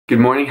Good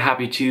morning,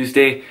 happy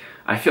Tuesday.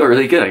 I feel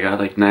really good. I got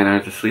like 9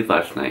 hours of sleep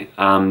last night.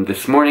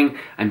 This morning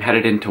I'm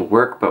headed into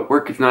work, but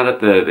work is not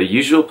at the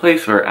usual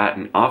place. We're at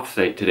an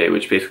offsite today,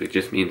 which basically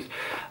just means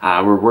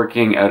we're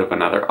working out of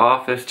another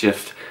office,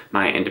 just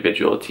my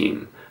individual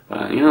team.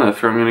 But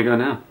that's where I'm gonna go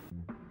now.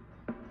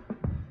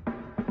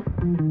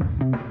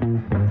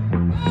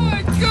 Oh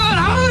my god,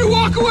 how do they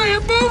walk away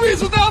in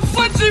movies without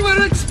flinching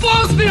when it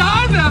explodes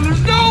behind them?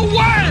 There's no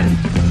way!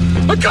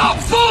 I call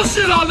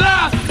bullshit on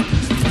that!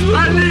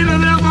 I need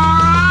an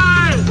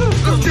MRI!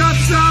 I've got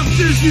soft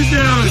tissue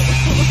damage!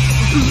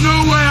 There's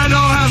no way I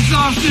don't have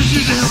soft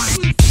tissue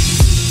damage!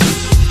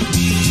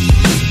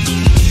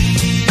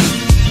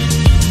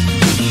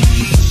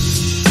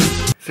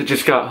 So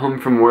just got home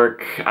from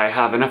work. I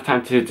have enough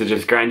time to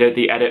just grind out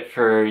the edit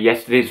for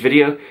yesterday's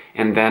video,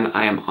 and then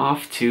I am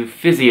off to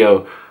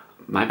physio.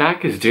 My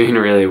back is doing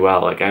really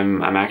well. Like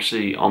I'm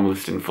actually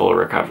almost in full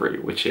recovery,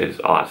 which is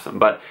awesome.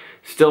 But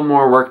still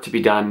more work to be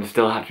done.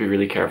 Still have to be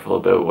really careful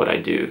about what I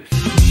do.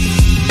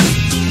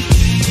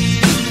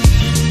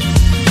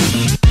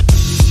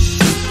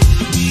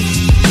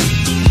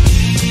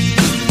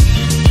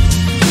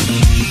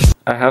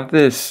 I have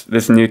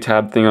this new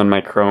tab thing on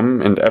my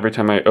Chrome, and every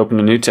time I open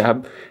a new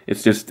tab,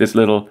 it's just this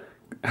little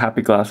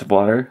happy glass of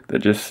water that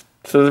just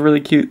says a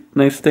really cute,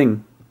 nice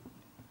thing.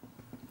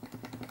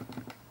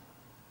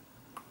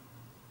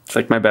 It's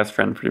like my best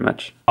friend, pretty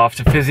much. Off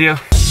to physio.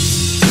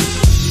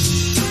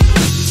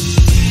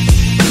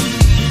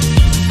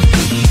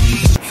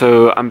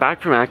 So I'm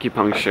back from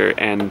acupuncture,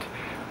 and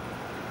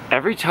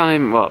every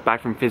time, well,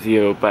 back from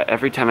physio, but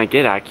every time I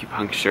get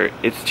acupuncture,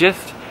 it's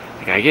just,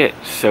 like, I get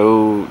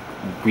so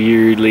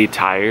weirdly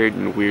tired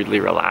and weirdly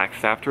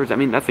relaxed afterwards. I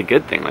mean, that's a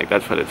good thing, like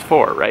that's what it's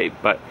for, right?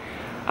 But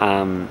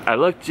I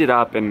looked it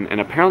up, and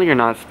apparently you're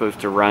not supposed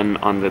to run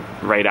on the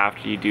right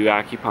after you do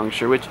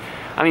acupuncture, which,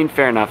 I mean,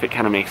 fair enough, it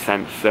kind of makes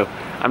sense. So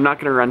I'm not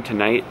gonna run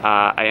tonight.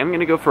 I am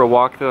gonna go for a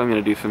walk though. I'm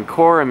gonna do some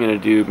core, I'm gonna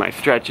do my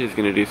stretches,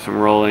 gonna do some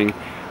rolling,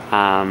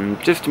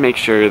 just to make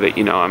sure that,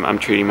 I'm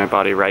treating my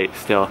body right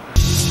still.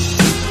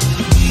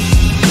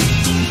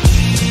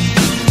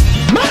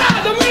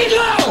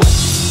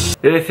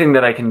 The other thing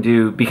that I can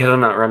do, because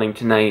I'm not running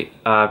tonight,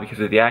 because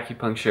of the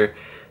acupuncture,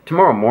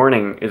 tomorrow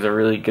morning is a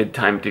really good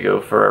time to go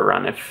for a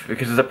run.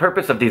 Because the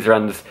purpose of these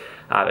runs,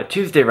 the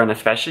Tuesday run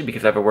especially,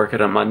 because I have a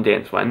workout on Monday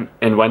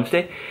and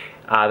Wednesday,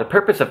 the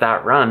purpose of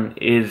that run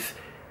is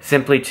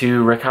simply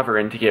to recover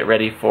and to get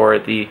ready for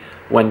the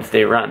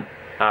Wednesday run,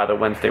 the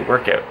Wednesday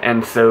workout.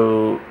 And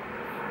so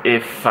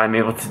if I'm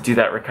able to do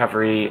that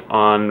recovery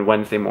on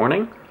Wednesday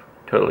morning,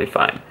 totally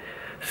fine.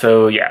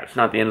 So yeah, it's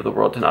not the end of the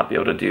world to not be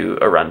able to do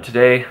a run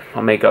today.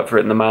 I'll make up for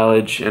it in the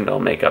mileage, and I'll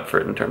make up for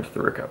it in terms of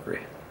the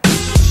recovery.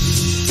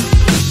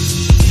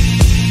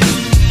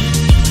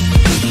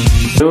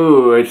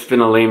 Oh, it's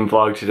been a lame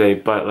vlog today,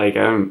 but like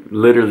I'm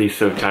literally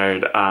so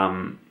tired.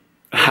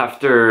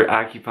 After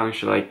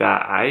acupuncture like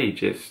that, I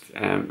just,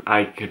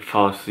 I could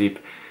fall asleep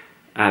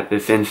at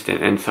this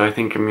instant, and so I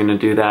think I'm gonna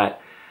do that.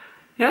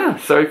 Yeah,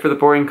 sorry for the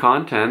boring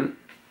content.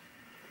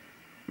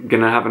 I'm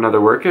gonna have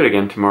another workout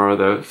again tomorrow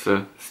though,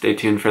 so stay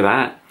tuned for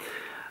that.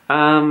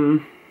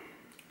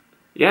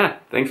 Yeah,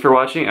 thanks for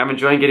watching. I'm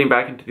enjoying getting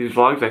back into these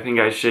vlogs. I think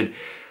I should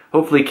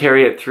hopefully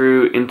carry it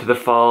through into the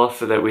fall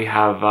so that we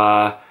have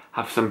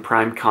some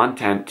prime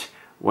content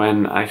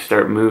when I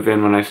start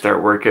moving, when I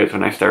start workouts,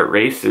 when I start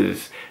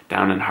races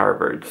down in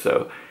Harvard.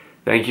 So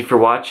thank you for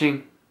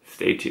watching.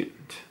 Stay tuned.